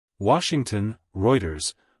Washington,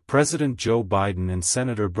 Reuters. President Joe Biden and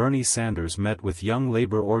Senator Bernie Sanders met with young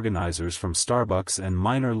labor organizers from Starbucks and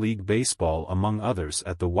minor league baseball among others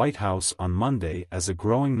at the White House on Monday as a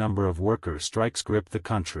growing number of worker strikes grip the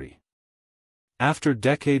country. After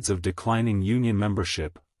decades of declining union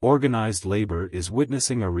membership, organized labor is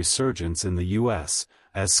witnessing a resurgence in the U.S.,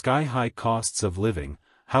 as sky-high costs of living,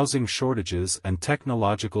 housing shortages and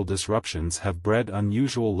technological disruptions have bred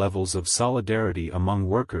unusual levels of solidarity among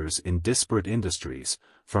workers in disparate industries,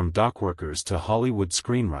 from dockworkers to Hollywood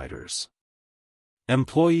screenwriters.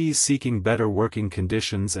 Employees seeking better working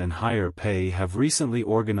conditions and higher pay have recently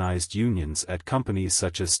organized unions at companies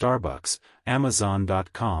such as Starbucks,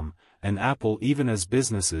 Amazon.com, and Apple, even as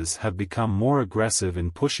businesses have become more aggressive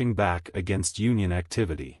in pushing back against union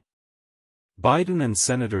activity. Biden and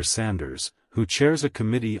Senator Sanders, who chairs a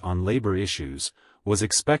committee on labor issues, was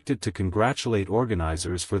expected to congratulate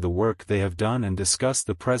organizers for the work they have done and discuss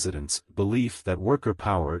the president's belief that worker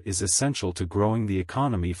power is essential to growing the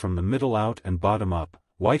economy from the middle out and bottom up,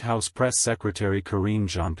 White House Press Secretary Karine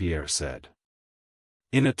Jean-Pierre said.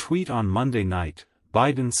 In a tweet on Monday night,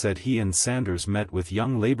 Biden said he and Sanders met with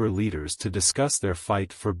young labor leaders to discuss their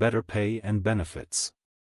fight for better pay and benefits.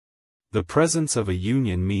 The presence of a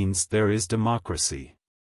union means there is democracy.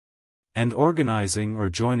 And organizing or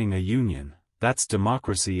joining a union, that's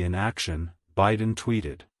democracy in action, Biden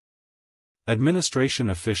tweeted. Administration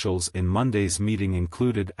officials in Monday's meeting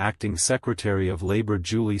included Acting Secretary of Labor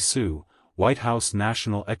Julie Su, White House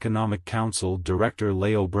National Economic Council Director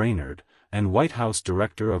Leo Brainerd, and White House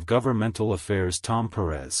Director of Governmental Affairs Tom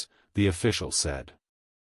Perez, the official said.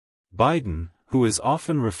 Biden, who is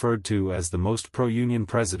often referred to as the most pro-union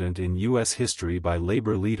president in U.S. history by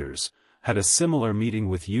labor leaders, had a similar meeting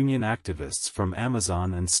with union activists from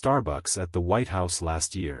Amazon and Starbucks at the White House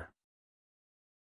last year.